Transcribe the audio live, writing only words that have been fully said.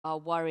our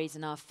worries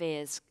and our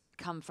fears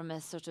come from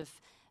a sort of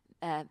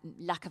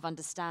lack of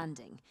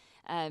understanding.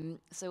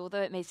 So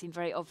although it may seem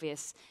very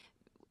obvious,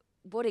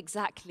 what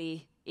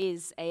exactly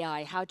is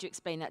AI? How do you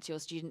explain that to your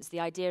students?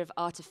 The idea of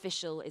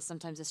artificial is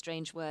sometimes a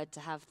strange word to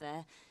have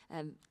there.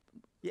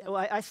 Yeah,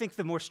 well, I think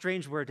the more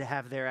strange word to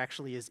have there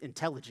actually is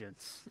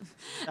intelligence.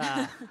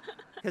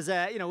 Because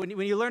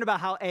when you learn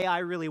about how AI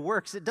really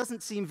works, it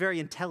doesn't seem very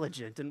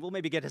intelligent, and we'll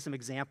maybe get to some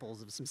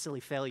examples of some silly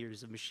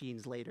failures of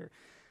machines later.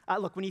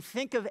 Look, when you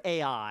think of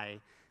AI,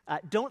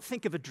 don't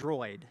think of a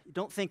droid.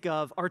 Don't think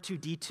of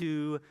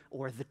R2-D2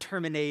 or the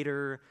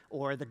Terminator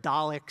or the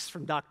Daleks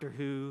from Doctor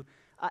Who.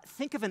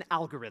 Think of an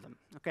algorithm,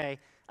 okay?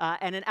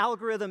 And an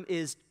algorithm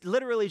is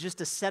literally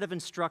just a set of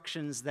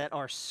instructions that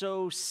are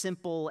so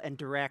simple and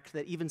direct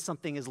that even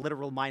something as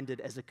literal-minded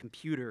as a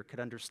computer could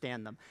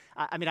understand them.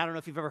 I mean, I don't know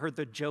if you've ever heard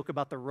the joke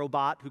about the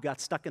robot who got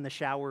stuck in the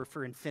shower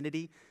for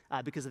infinity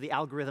because of the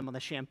algorithm on the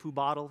shampoo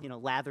bottle,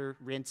 lather,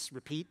 rinse,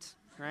 repeat,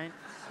 right?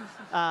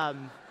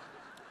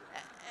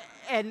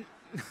 And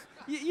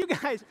you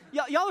guys,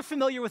 y'all are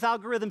familiar with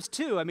algorithms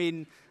too. I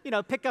mean,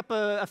 pick up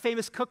a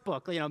famous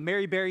cookbook,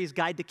 Mary Berry's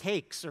Guide to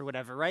Cakes or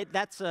whatever, right?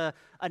 That's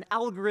an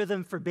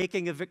algorithm for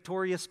baking a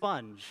Victoria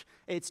sponge.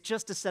 It's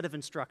just a set of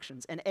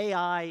instructions. And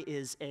AI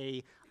is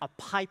a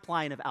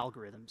pipeline of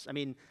algorithms. I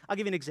mean, I'll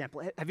give you an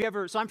example.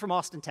 So I'm from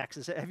Austin,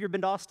 Texas. Have you ever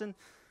been to Austin?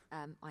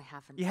 I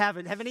haven't. You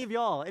haven't? Have any of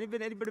y'all?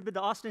 Anybody been to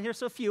Austin here?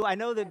 So few. I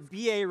know that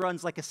BA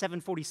runs like a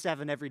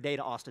 747 every day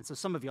to Austin, so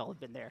some of y'all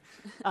have been there.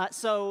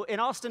 So in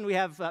Austin, we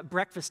have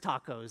breakfast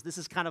tacos. This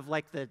is kind of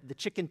like the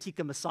chicken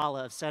tikka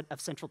masala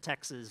of Central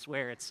Texas,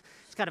 where it's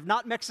kind of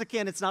not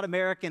Mexican, it's not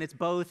American, it's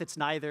both, it's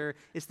neither.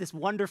 It's this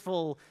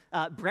wonderful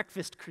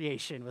breakfast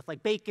creation with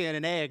like bacon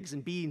and eggs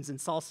and beans and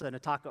salsa and a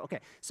taco. Okay,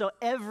 so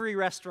every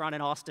restaurant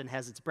in Austin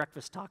has its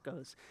breakfast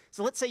tacos.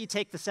 So let's say you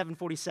take the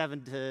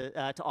 747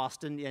 to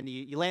Austin and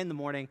you land in the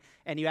morning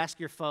and you ask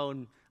your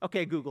phone,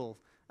 okay, Google,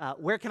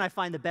 where can I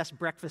find the best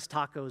breakfast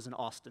tacos in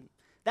Austin?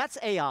 That's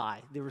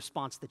AI, the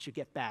response that you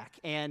get back.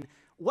 And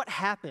what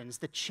happens,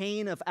 the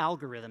chain of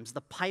algorithms,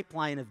 the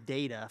pipeline of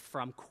data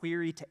from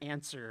query to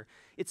answer,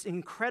 it's an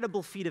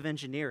incredible feat of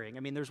engineering. I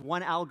mean, there's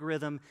one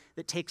algorithm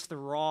that takes the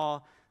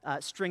raw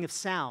string of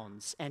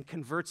sounds and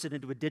converts it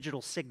into a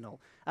digital signal.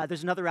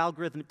 There's another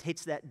algorithm that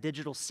takes that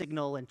digital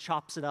signal and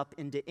chops it up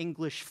into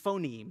English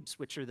phonemes,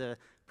 which are the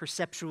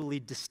perceptually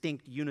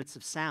distinct units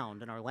of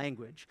sound in our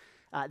language.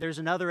 There's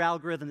another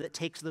algorithm that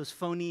takes those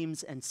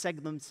phonemes and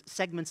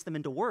segments them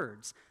into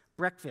words.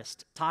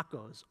 Breakfast,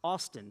 tacos,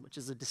 Austin, which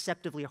is a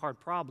deceptively hard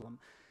problem.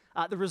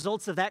 The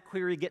results of that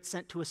query get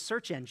sent to a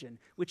search engine,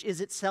 which is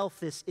itself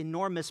this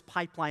enormous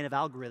pipeline of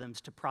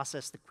algorithms to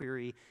process the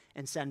query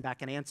and send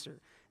back an answer.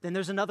 Then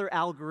there's another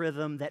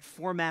algorithm that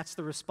formats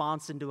the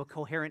response into a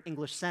coherent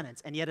English sentence,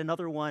 and yet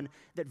another one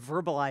that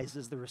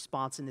verbalizes the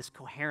response in this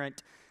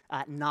coherent,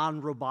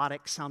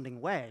 non-robotic sounding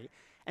way.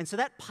 And so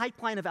that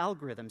pipeline of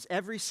algorithms,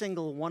 every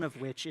single one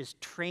of which is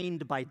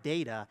trained by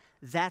data,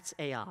 that's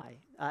AI.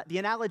 The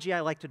analogy I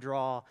like to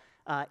draw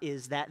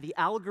is that the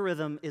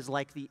algorithm is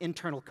like the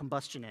internal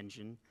combustion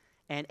engine,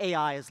 and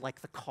AI is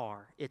like the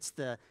car. It's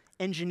the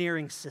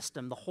engineering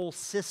system, the whole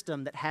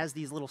system that has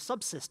these little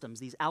subsystems,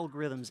 these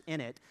algorithms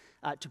in it,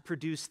 to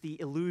produce the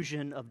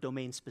illusion of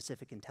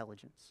domain-specific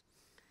intelligence.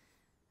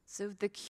 So the